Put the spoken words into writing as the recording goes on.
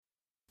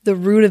the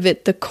root of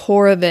it, the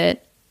core of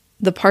it,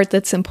 the part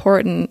that's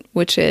important,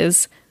 which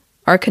is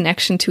our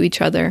connection to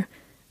each other,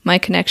 my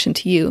connection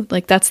to you.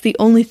 Like, that's the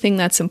only thing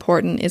that's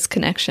important, is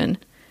connection.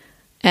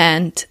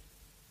 And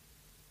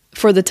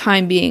for the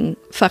time being,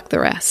 fuck the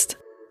rest.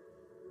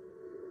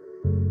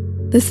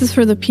 This is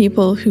for the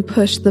people who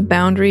push the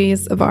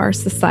boundaries of our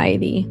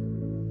society,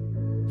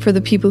 for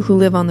the people who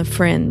live on the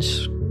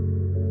fringe,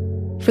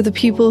 for the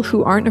people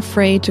who aren't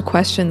afraid to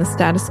question the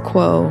status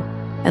quo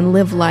and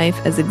live life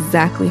as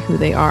exactly who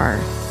they are,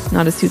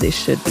 not as who they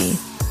should be.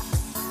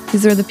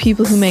 These are the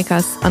people who make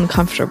us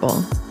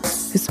uncomfortable,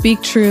 who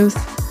speak truth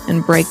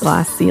and break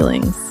glass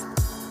ceilings,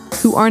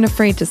 who aren't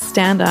afraid to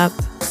stand up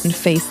and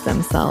face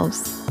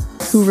themselves,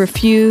 who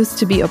refuse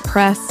to be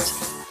oppressed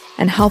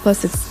and help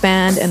us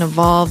expand and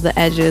evolve the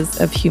edges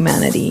of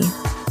humanity.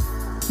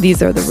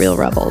 These are the real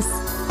rebels,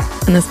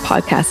 and this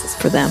podcast is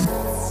for them.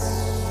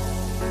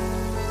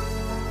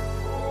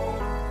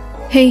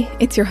 Hey,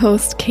 it's your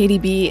host, Katie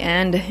B,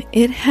 and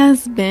it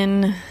has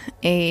been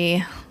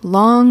a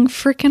long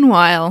freaking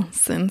while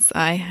since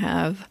I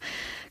have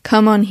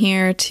come on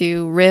here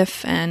to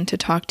riff and to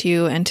talk to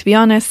you. And to be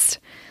honest,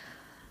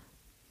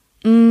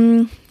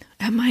 am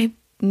I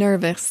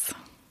nervous?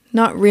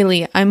 Not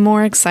really. I'm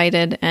more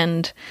excited,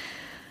 and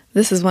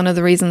this is one of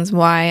the reasons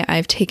why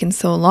I've taken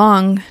so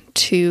long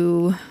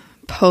to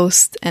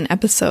post an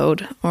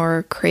episode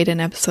or create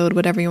an episode,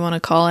 whatever you want to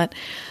call it,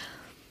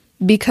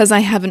 because I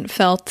haven't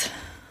felt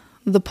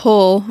the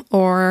pull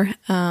or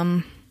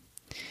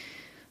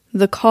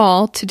the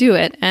call to do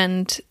it.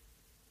 And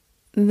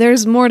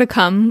there's more to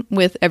come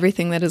with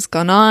everything that has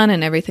gone on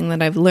and everything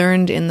that I've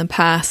learned in the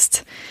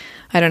past.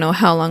 I don't know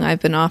how long I've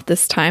been off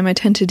this time. I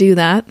tend to do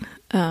that,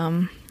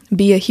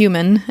 be a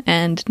human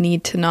and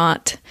need to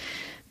not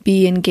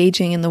be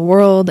engaging in the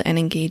world and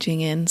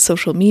engaging in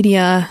social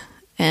media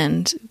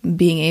and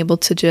being able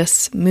to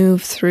just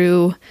move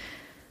through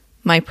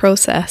my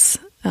process,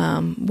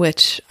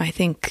 which I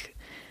think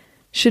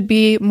should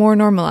be more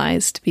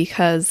normalized,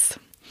 because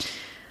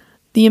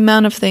the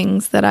amount of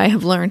things that I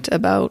have learned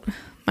about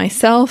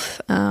myself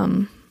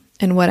and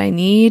what I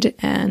need,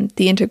 and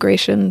the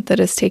integration that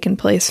has taken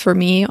place for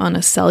me on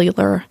a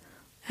cellular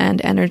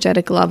and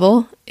energetic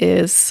level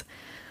is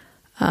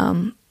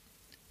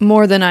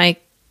more than I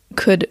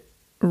could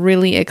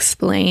really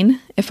explain.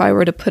 If I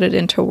were to put it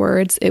into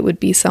words, it would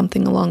be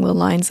something along the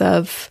lines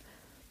of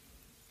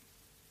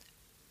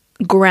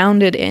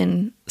grounded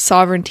in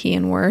sovereignty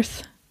and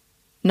worth.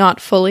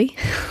 Not fully.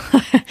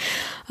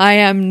 I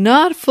am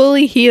not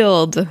fully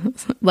healed.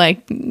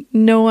 Like,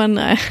 no one,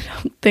 I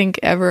don't think,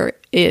 ever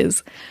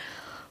is.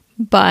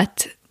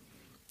 But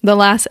the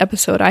last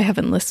episode, I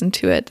haven't listened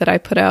to it, that I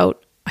put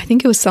out, I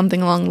think it was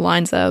something along the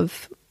lines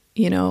of,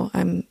 you know,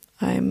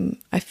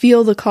 I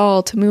feel the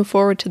call to move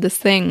forward to this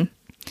thing.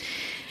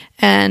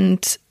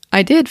 And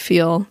I did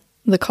feel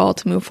the call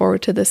to move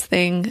forward to this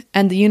thing.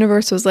 And the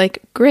universe was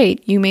like,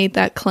 great, you made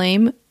that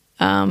claim.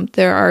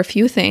 There are a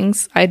few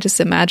things. I just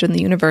imagine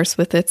the universe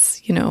with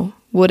its, you know,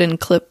 wooden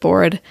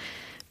clipboard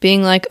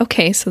being like,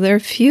 okay, so there are a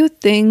few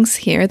things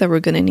here that we're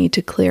going to need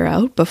to clear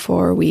out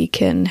before we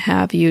can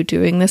have you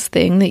doing this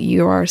thing that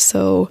you are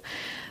so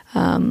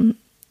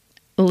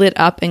lit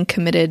up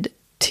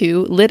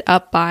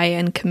by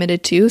and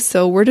committed to.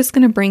 So we're just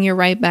going to bring you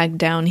right back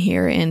down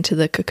here into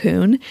the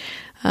cocoon.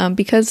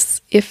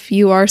 Because if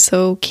you are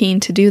so keen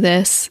to do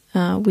this,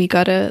 we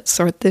got to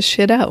sort this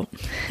shit out.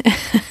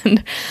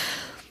 And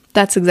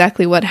that's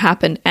exactly what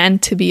happened.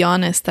 And to be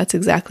honest, that's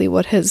exactly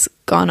what has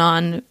gone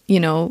on, you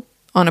know,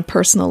 on a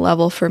personal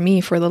level for me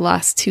for the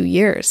last 2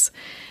 years.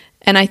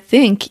 And I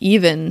think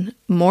even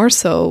more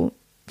so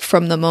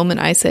from the moment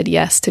I said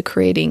yes to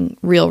creating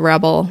Real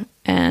Rebel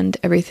and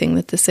everything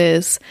that this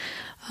is,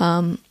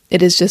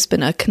 it has just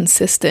been a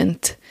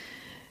consistent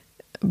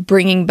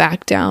bringing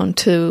back down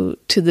to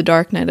the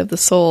dark night of the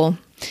soul.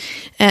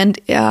 And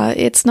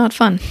it's not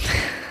fun,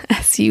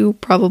 as you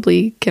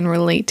probably can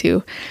relate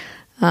to.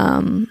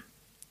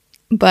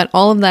 But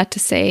all of that to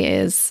say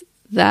is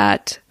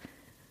that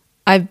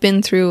I've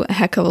been through a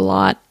heck of a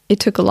lot. It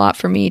took a lot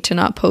for me to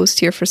not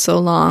post here for so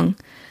long.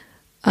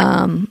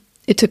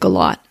 It took a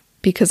lot,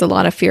 because a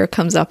lot of fear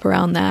comes up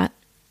around that,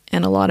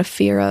 and a lot of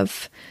fear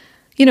of,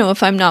 you know,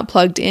 if I'm not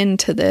plugged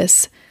into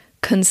this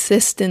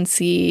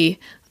consistency,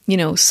 you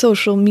know,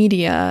 social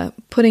media,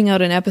 putting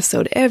out an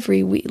episode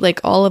every week, like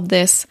all of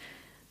this,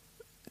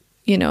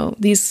 you know,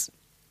 these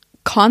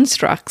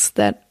constructs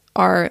that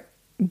are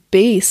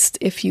based,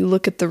 if you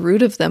look at the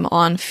root of them,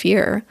 on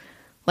fear,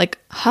 like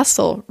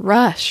hustle,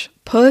 rush,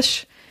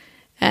 push,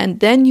 and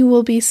then you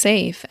will be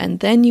safe, and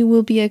then you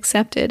will be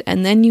accepted,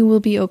 and then you will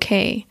be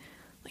okay.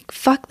 Like,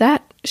 fuck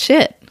that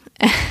shit.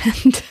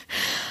 And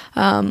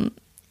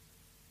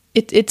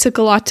it took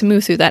a lot to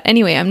move through that.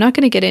 Anyway, I'm not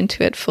going to get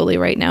into it fully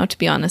right now, to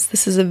be honest.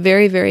 This is a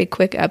very, very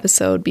quick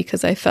episode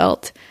because I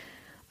felt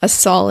a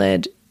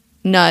solid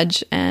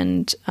nudge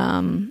and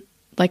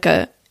like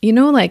a, you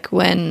know, like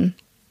when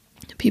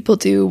people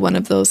do one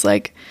of those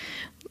like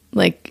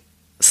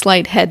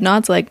slight head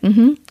nods, like,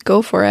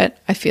 go for it.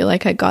 I feel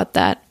like I got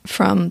that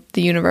from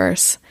the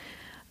universe.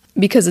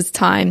 because it's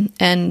time,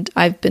 and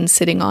I've been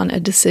sitting on a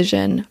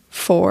decision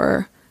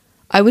for,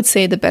 I would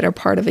say, the better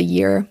part of a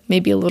year,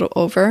 maybe a little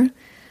over.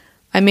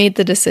 I made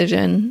the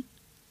decision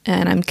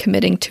and I'm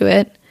committing to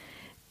it,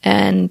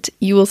 and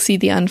you will see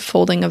the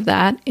unfolding of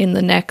that in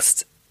the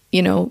next,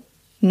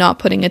 not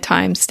putting a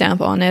time stamp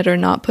on it or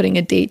not putting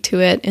a date to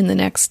it in the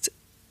next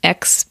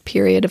X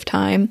period of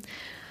time.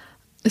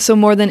 So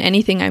more than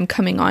anything, I'm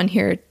coming on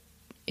here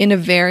in a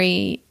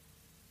very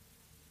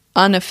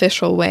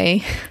unofficial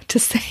way to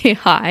say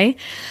hi,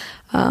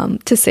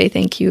 to say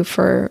thank you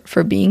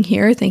for being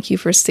here. Thank you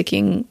for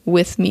sticking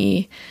with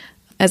me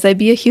as I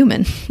be a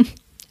human.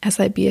 As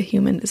I be a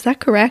human. Is that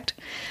correct?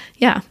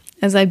 Yeah.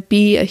 As I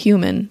be a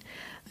human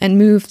and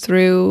move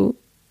through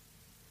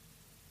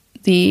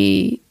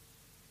the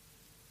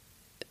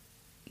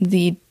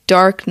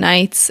dark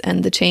nights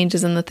and the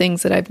changes and the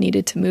things that I've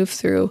needed to move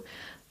through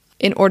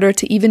in order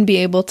to even be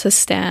able to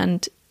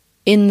stand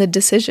in the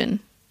decision.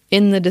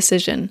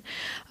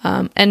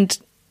 And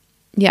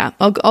yeah,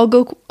 I'll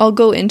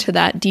go into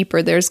that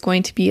deeper. There's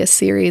going to be a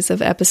series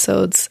of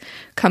episodes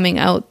coming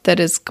out that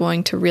is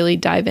going to really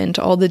dive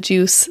into all the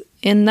juice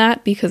in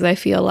that, because I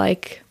feel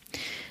like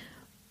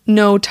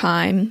no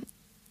time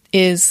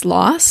is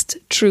lost,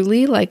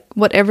 truly. Like,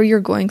 whatever you're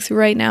going through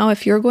right now,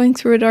 if you're going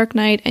through a dark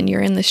night and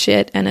you're in the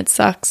shit and it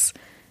sucks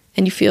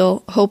and you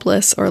feel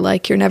hopeless, or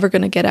like you're never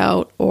going to get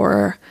out,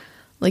 or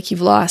like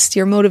you've lost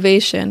your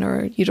motivation,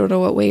 or you don't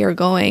know what way you're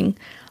going,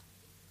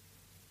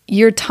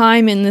 your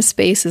time in this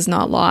space is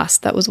not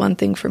lost. That was one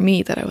thing for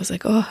me that I was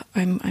like, oh,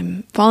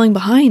 I'm falling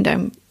behind.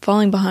 I'm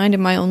falling behind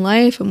in my own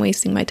life. I'm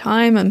wasting my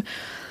time.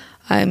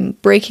 I'm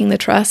breaking the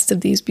trust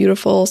of these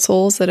beautiful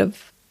souls that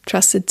have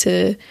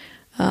trusted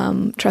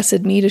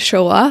me to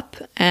show up,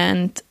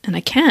 and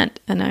I can't,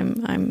 and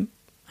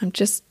I'm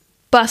just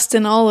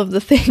busting all of the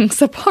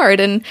things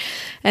apart, and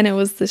it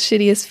was the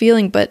shittiest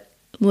feeling. But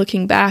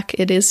looking back,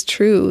 it is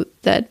true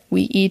that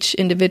we each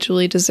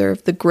individually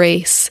deserve the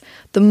grace,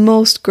 the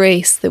most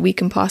grace that we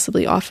can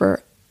possibly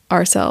offer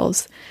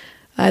ourselves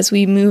as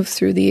we move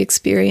through the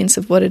experience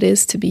of what it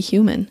is to be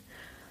human.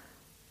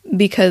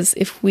 Because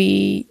if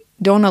we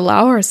don't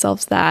allow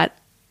ourselves that,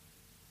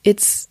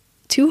 it's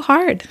too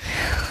hard.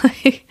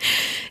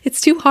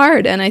 It's too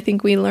hard. And I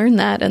think we learn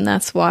that. And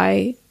that's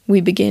why we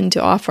begin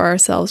to offer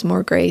ourselves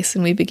more grace,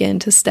 and we begin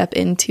to step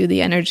into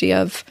the energy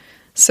of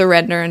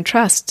surrender and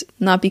trust,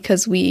 not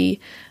because we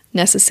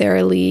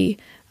necessarily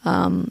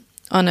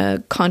on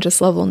a conscious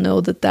level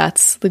know that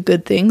that's the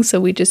good thing, so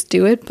we just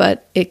do it,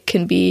 but it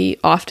can be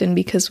often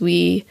because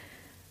we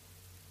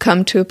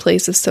come to a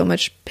place of so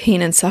much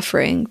pain and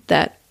suffering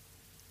that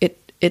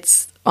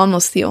it's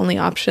almost the only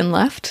option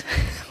left,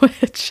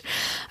 which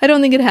I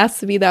don't think it has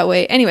to be that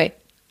way. Anyway,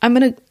 I'm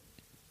going to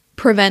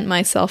prevent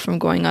myself from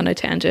going on a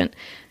tangent.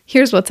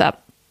 Here's what's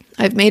up.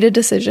 I've made a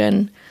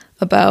decision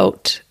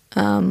about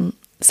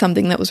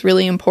something that was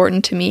really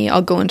important to me.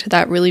 I'll go into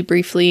that really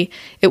briefly.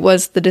 It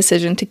was the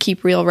decision to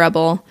keep Real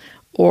Rebel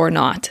or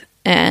not.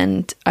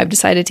 And I've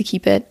decided to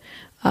keep it.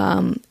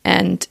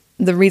 And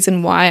the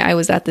reason why I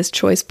was at this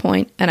choice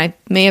point, and I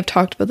may have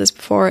talked about this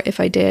before, if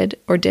I did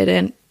or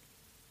didn't,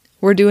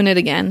 we're doing it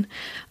again.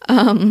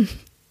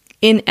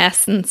 In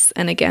essence,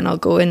 and again, I'll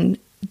go in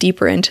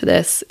deeper into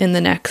this in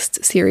the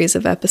next series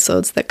of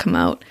episodes that come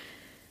out.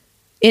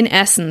 In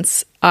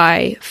essence,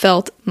 I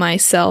felt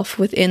myself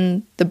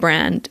within the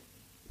brand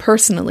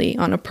personally,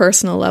 on a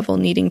personal level,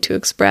 needing to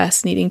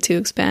express, needing to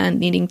expand,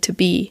 needing to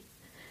be.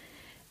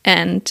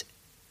 And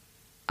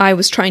I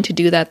was trying to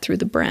do that through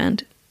the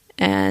brand.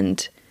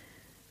 And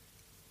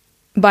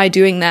by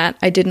doing that,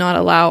 I did not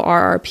allow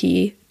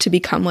RRP to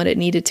become what it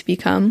needed to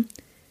become.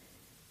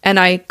 And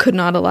I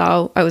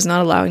was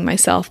not allowing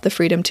myself the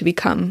freedom to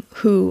become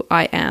who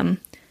I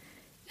am.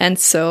 And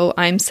so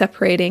I'm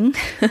separating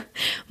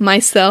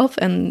myself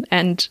and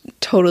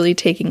totally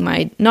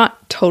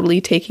not totally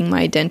taking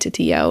my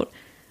identity out.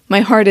 My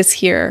heart is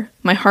here.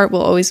 My heart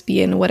will always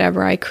be in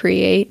whatever I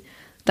create.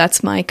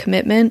 That's my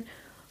commitment.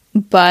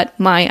 But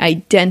my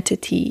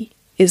identity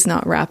is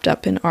not wrapped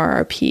up in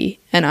RRP.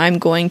 And I'm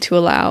going to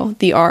allow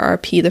the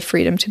RRP the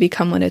freedom to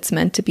become what it's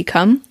meant to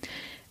become.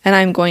 And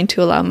I'm going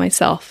to allow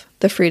myself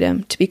the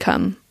freedom to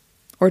become,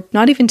 or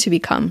not even to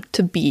become,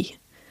 to be.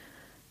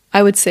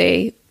 I would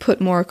say,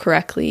 put more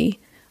correctly,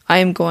 I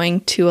am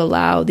going to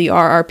allow the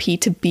RRP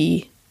to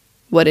be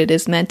what it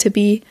is meant to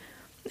be,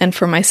 and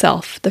for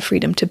myself, the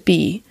freedom to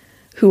be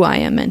who I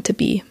am meant to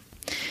be.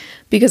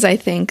 Because I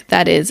think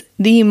that is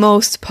the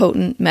most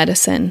potent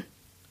medicine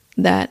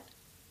that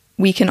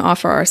we can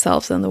offer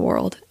ourselves in the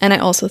world. And I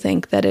also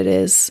think that it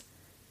is,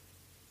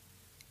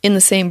 in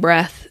the same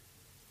breath,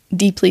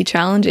 deeply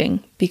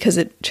challenging, because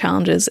it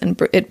challenges and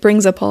it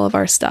brings up all of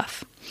our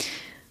stuff.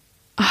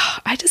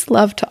 I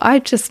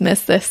just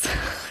miss this.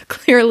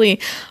 Clearly,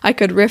 I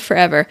could riff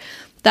forever.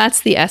 That's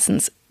the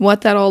essence.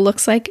 What that all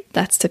looks like,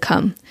 that's to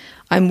come.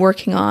 I'm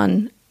working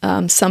on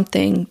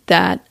something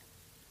that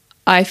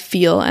I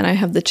feel, and I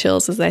have the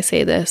chills as I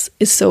say this,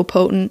 is so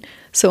potent,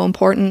 so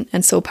important,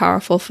 and so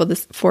powerful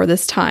for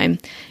this time.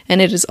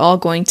 And it is all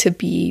going to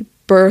be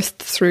birthed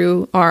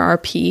through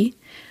RRP.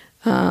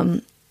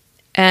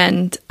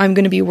 And I'm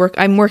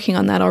working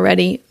on that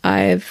already.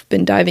 I've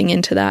been diving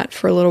into that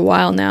for a little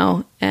while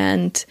now,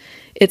 and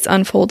it's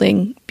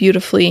unfolding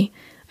beautifully.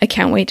 I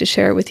can't wait to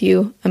share it with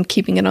you. I'm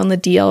keeping it on the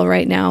DL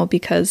right now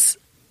because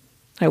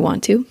I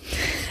want to.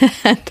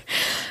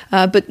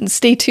 But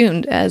stay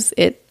tuned as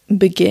it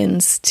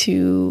begins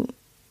to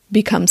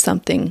become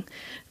something.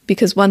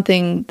 Because one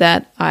thing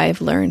that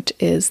I've learned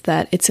is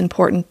that it's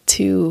important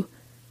to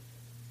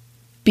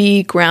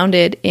be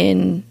grounded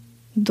in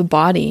the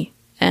body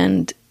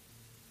and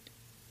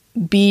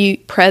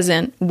be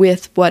present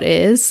with what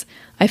is.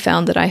 I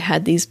found that I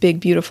had these big,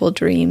 beautiful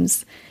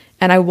dreams,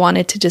 and I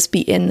wanted to just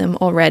be in them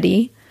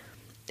already,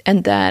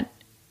 and that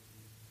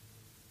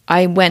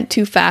I went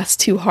too fast,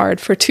 too hard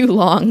for too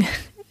long,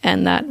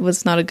 and that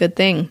was not a good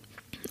thing.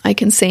 I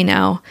can say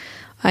now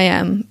I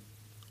am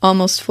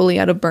almost fully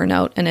out of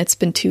burnout, and it's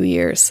been 2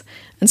 years,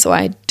 and so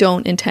I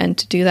don't intend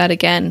to do that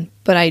again,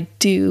 but I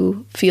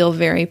do feel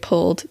very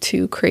pulled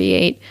to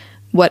create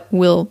what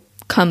will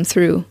come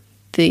through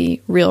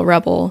the Real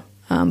Rebel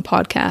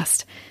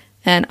podcast,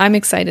 and I'm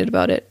excited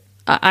about it.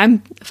 I'm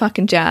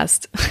fucking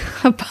jazzed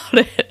about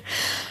it.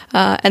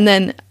 And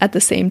then at the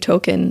same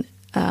token,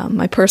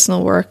 my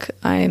personal work,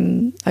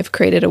 I've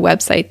created a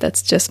website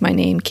that's just my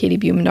name,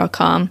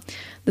 katiebuman.com.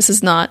 This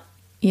is not,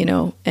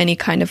 any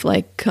kind of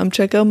like, come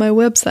check out my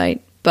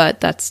website, but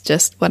that's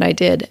just what I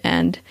did.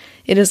 And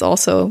it is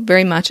also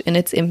very much in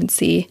its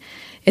infancy.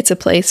 It's a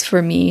place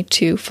for me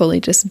to fully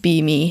just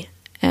be me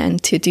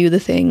and to do the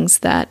things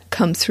that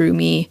come through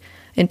me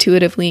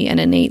intuitively and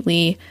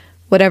innately,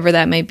 whatever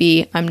that may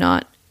be. I'm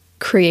not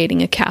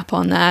creating a cap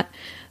on that.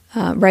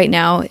 Right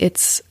now,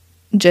 it's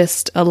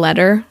just a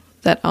letter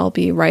that I'll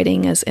be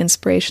writing as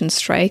inspiration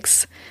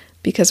strikes,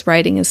 because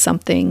writing is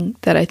something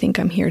that I think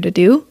I'm here to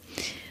do.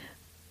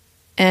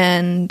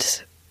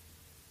 And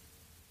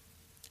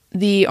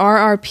the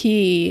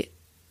RRP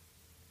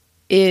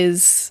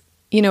is,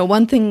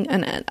 one thing,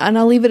 and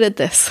I'll leave it at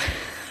this.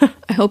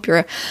 I hope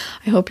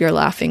you're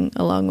laughing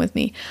along with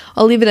me.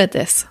 I'll leave it at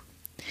this.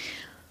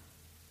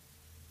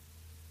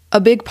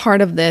 A big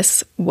part of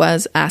this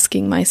was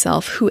asking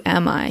myself, who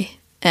am I?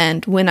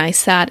 And when I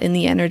sat in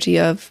the energy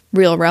of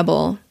Real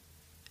Rebel,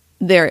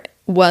 there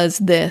was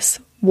this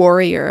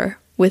warrior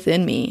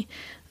within me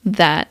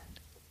that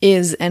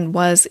is and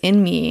was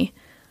in me,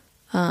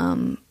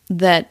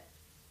 that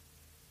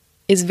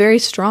is very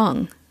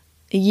strong.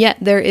 Yet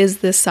there is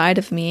this side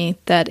of me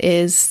that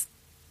is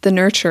the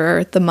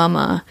nurturer, the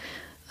mama,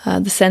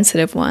 the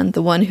sensitive one,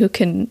 the one who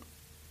can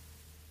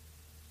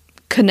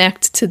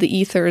connect to the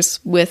ethers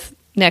with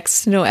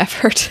next to no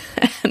effort.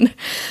 And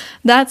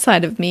that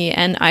side of me.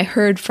 And I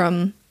heard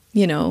from,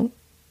 the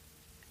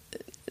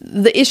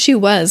issue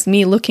was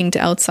me looking to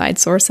outside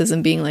sources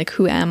and being like,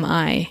 who am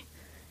I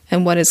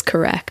and what is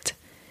correct?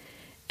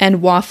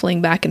 And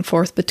waffling back and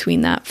forth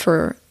between that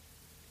for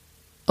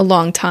a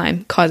long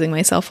time, causing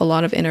myself a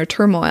lot of inner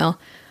turmoil,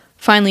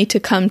 finally to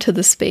come to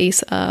the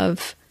space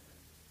of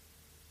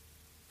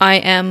I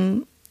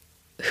am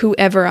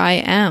whoever I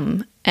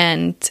am,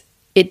 and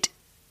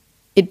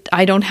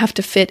I don't have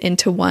to fit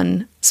into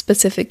one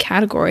specific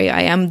category.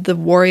 I am the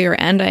warrior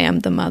and I am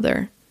the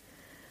mother.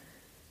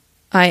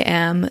 I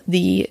am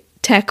the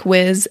tech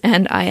whiz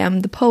and I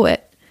am the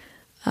poet.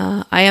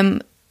 I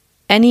am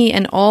any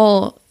and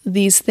all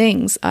these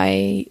things.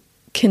 I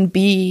can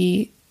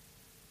be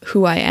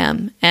who I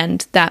am,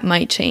 and that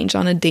might change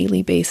on a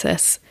daily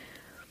basis.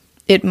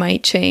 It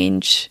might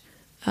change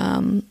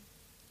on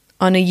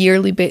a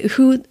yearly basis.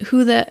 Who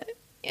the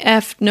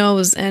F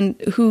knows, and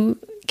who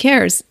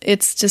cares?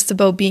 It's just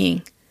about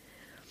being.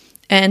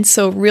 And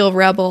so Real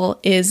Rebel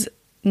is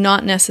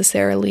not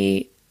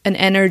necessarily an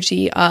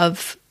energy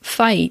of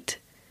fight,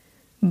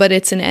 but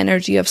it's an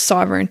energy of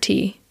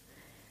sovereignty.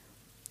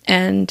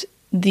 And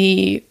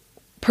the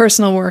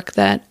personal work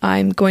that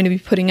I'm going to be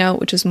putting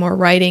out, which is more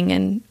writing,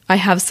 and I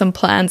have some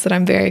plans that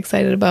I'm very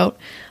excited about,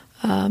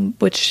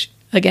 which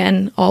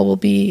again, all will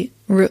be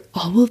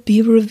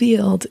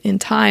revealed in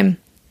time.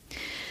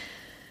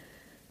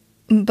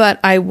 But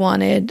I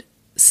wanted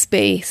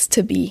space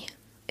to be.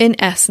 In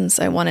essence,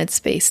 I wanted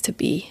space to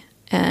be.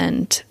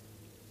 And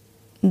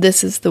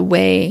this is the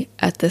way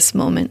at this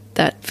moment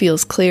that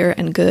feels clear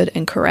and good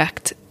and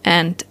correct.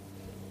 And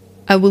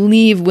I will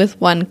leave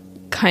with one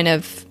kind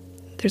of,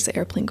 there's an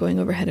airplane going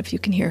overhead if you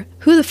can hear.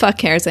 Who the fuck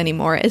cares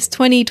anymore? It's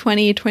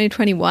 2020,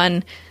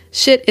 2021.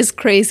 Shit is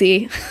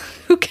crazy.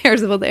 Who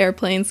cares about the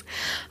airplanes?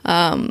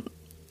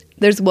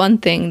 There's one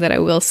thing that I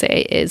will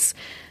say is,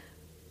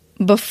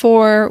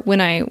 before,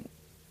 when I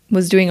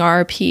was doing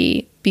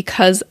RRP,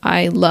 because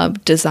I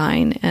love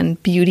design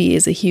and beauty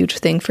is a huge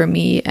thing for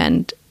me,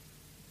 and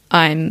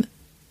I'm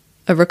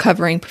a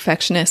recovering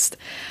perfectionist,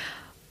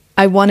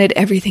 I wanted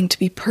everything to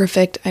be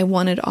perfect. I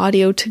wanted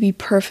audio to be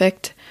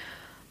perfect.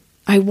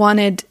 I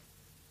wanted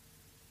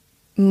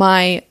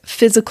my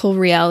physical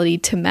reality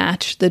to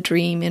match the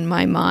dream in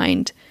my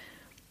mind.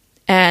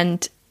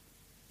 And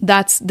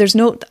there's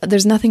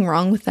nothing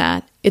wrong with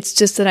that. It's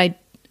just that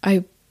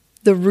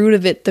the root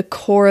of it, the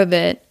core of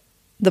it,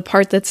 the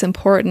part that's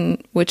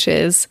important, which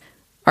is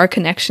our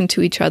connection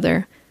to each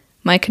other,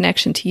 my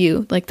connection to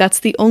you. Like, that's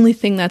the only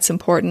thing that's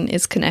important,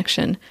 is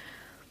connection.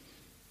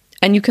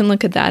 And you can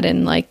look at that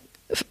in, like,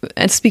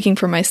 and speaking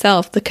for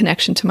myself, the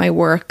connection to my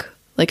work.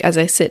 Like, as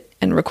I sit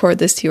and record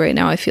this to you right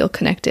now, I feel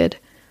connected.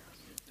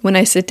 When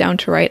I sit down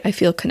to write, I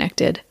feel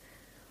connected.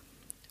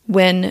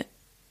 When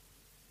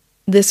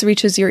this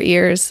reaches your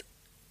ears,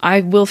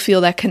 I will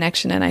feel that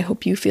connection, and I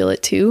hope you feel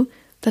it too.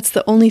 That's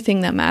the only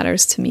thing that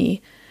matters to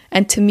me.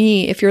 And to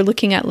me, if you're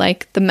looking at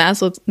like the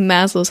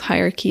Maslow's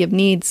hierarchy of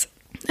needs,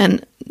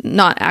 and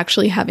not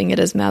actually having it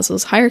as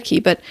Maslow's hierarchy,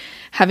 but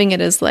having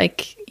it as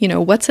like, you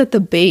know, what's at the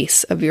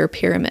base of your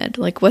pyramid?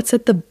 Like, what's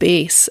at the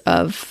base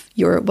of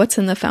what's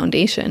in the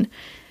foundation?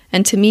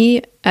 And to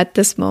me, at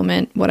this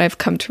moment, what I've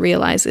come to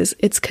realize is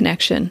it's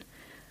connection.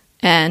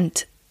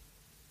 And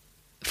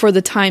for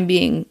the time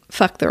being,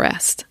 fuck the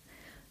rest.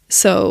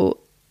 So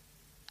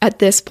at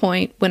this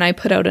point, when I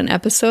put out an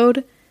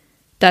episode,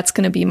 that's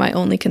going to be my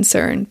only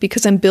concern,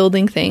 because I'm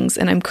building things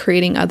and I'm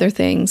creating other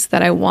things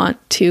that I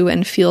want to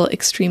and feel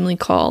extremely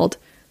called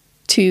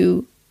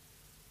to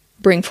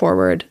bring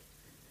forward.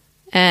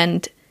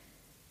 And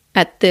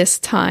at this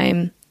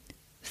time,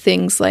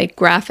 things like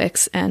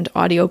graphics and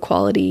audio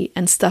quality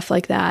and stuff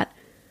like that,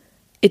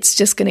 it's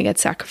just going to get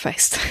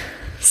sacrificed.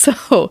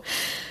 So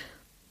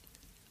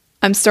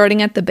I'm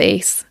starting at the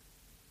base.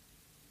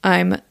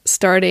 I'm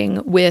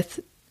starting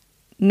with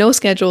no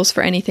schedules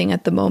for anything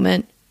at the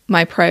moment.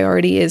 My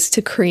priority is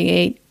to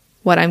create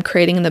what I'm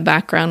creating in the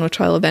background,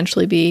 which I'll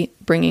eventually be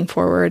bringing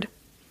forward,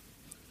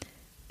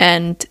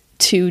 and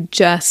to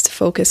just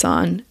focus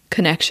on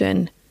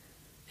connection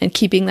and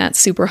keeping that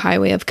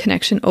superhighway of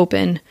connection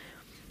open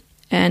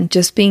and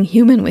just being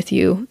human with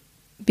you,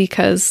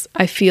 because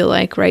I feel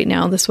like right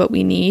now this is what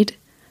we need.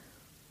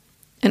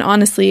 And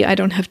honestly, I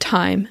don't have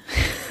time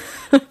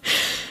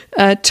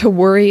to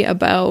worry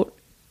about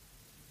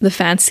the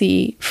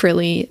fancy,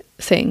 frilly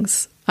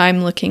things.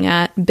 I'm looking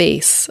at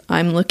base.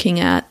 I'm looking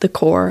at the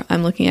core.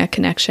 I'm looking at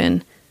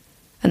connection.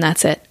 And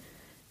that's it.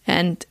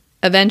 And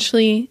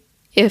eventually,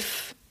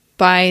 if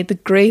by the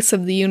grace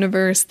of the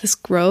universe this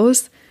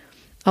grows,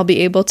 I'll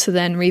be able to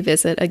then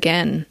revisit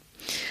again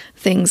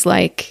things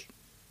like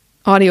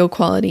audio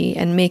quality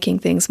and making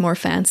things more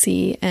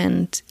fancy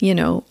and, you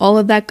know, all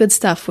of that good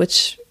stuff,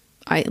 which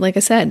like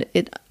I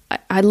said,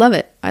 I love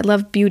it. I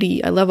love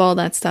beauty. I love all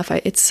that stuff.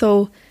 It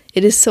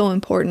is so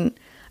important.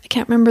 I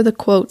can't remember the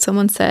quote.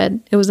 Someone said,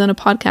 it was on a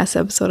podcast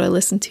episode I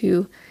listened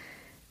to,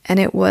 and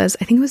I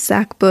think it was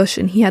Zach Bush,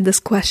 and he had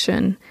this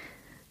question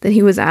that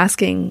he was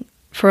asking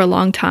for a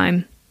long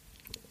time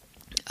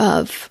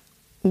of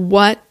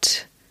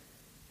what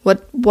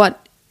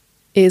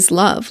is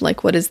love?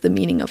 Like, what is the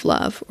meaning of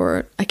love?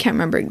 Or I can't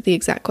remember the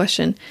exact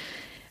question.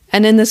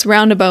 And in this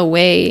roundabout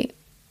way,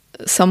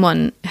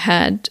 someone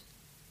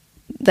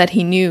that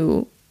he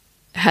knew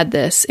had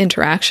this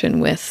interaction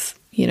with,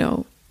 you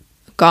know,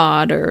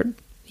 God or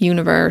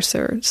universe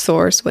or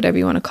source, whatever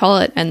you want to call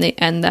it. And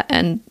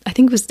I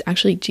think it was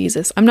actually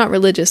Jesus. I'm not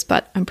religious,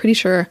 but I'm pretty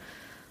sure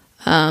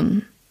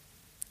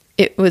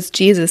it was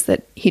Jesus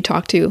that he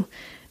talked to.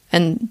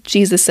 And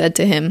Jesus said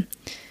to him,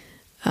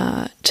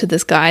 to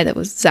this guy that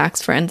was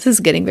Zach's friend, this is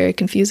getting very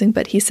confusing,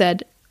 but he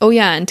said, oh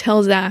yeah, and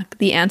tell Zach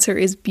the answer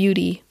is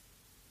beauty.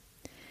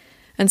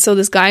 And so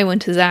this guy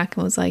went to Zach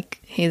and was like,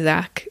 hey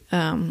Zach,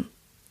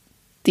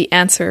 the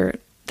answer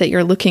that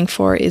you're looking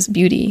for is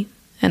beauty.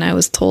 And I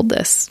was told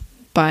this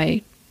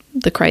by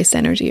the Christ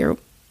energy or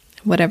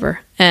whatever.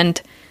 And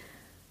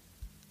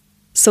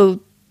so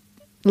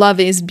love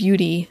is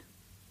beauty,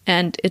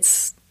 and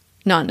it's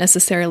not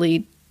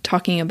necessarily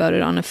talking about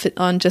it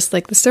on just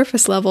like the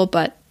surface level,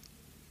 but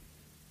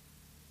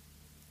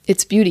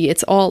it's beauty.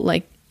 It's all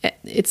like,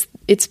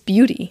 it's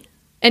beauty.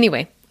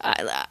 Anyway,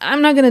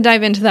 I'm not going to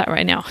dive into that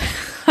right now.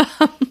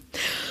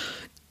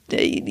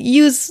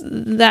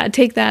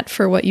 Take that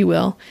for what you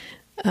will.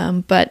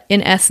 But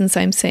in essence,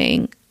 I'm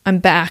saying I'm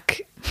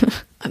back.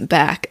 I'm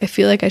back. I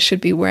feel like I should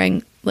be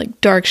wearing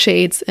like dark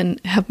shades and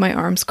have my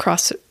arms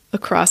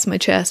across my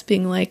chest,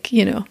 being like,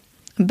 you know,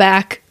 I'm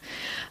back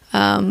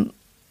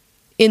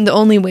in the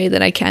only way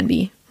that I can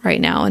be right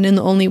now, and in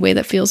the only way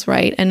that feels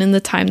right, and in the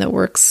time that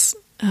works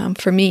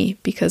for me,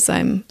 because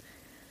I'm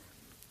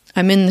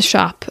in the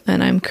shop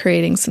and I'm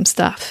creating some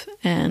stuff,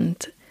 and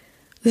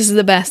this is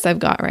the best I've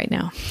got right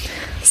now.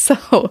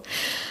 So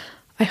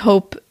I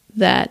hope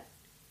that,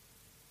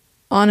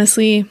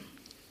 honestly,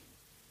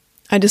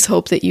 I just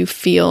hope that you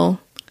feel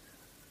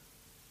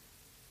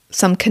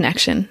some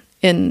connection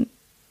in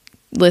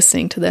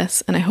listening to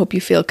this, and I hope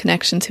you feel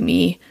connection to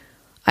me.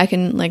 I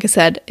can, like I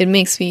said, it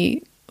makes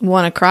me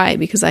want to cry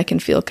because I can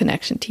feel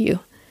connection to you.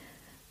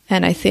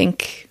 And I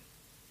think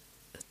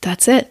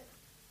that's it.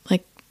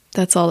 Like,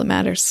 that's all that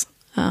matters.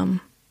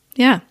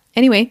 Yeah.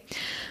 Anyway,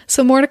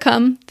 so more to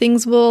come.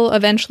 Things will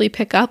eventually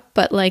pick up,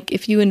 but like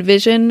if you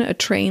envision a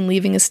train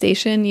leaving a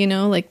station, you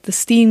know, like the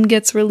steam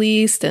gets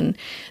released and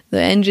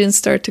the engines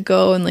start to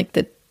go and like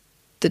the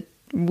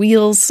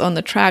wheels on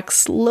the track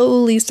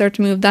slowly start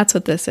to move. That's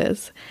what this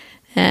is.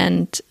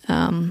 And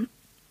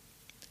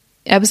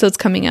episodes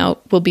coming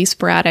out will be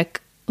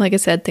sporadic. like I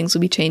said, things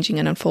will be changing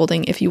and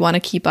unfolding. If you want to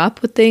keep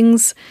up with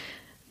things,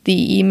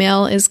 the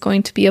email is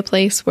going to be a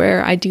place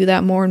where I do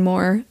that more and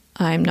more.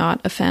 I'm not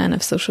a fan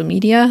of social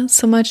media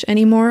so much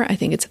anymore. I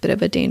think it's a bit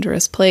of a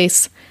dangerous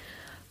place.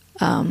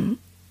 I'm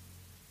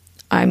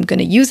going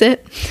to use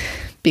it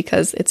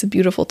because it's a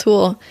beautiful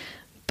tool,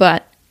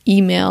 but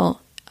email,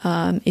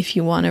 if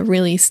you want to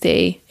really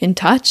stay in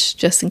touch,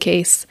 just in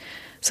case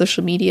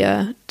social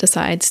media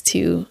decides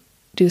to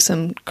do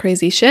some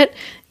crazy shit,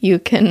 you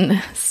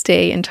can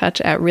stay in touch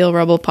at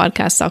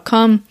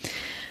realrebelpodcast.com.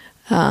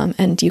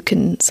 And you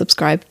can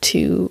subscribe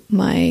to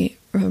my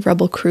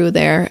Rebel Crew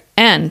there.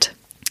 And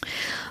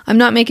I'm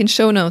not making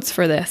show notes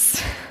for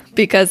this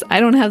because I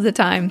don't have the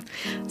time.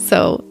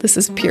 So this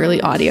is purely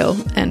audio.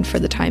 And for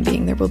the time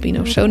being, there will be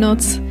no show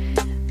notes.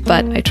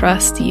 But I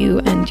trust you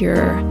and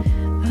your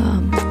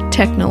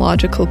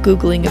technological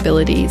Googling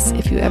abilities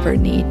if you ever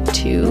need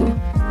to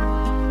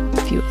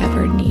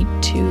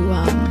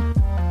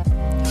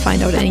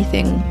find out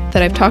anything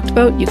that I've talked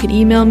about. You can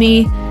email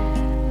me.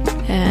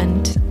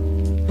 And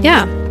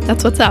yeah,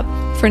 that's what's up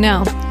for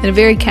now. In a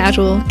very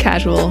casual,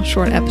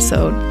 short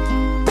episode.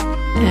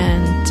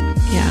 And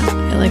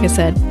yeah, like I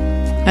said,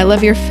 I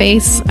love your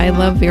face. I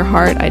love your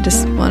heart. I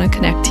just want to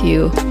connect to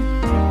you.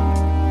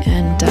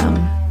 And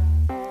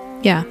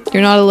yeah,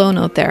 you're not alone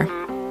out there.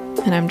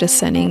 And I'm just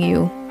sending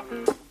you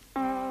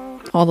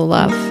all the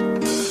love.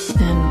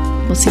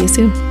 And we'll see you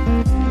soon.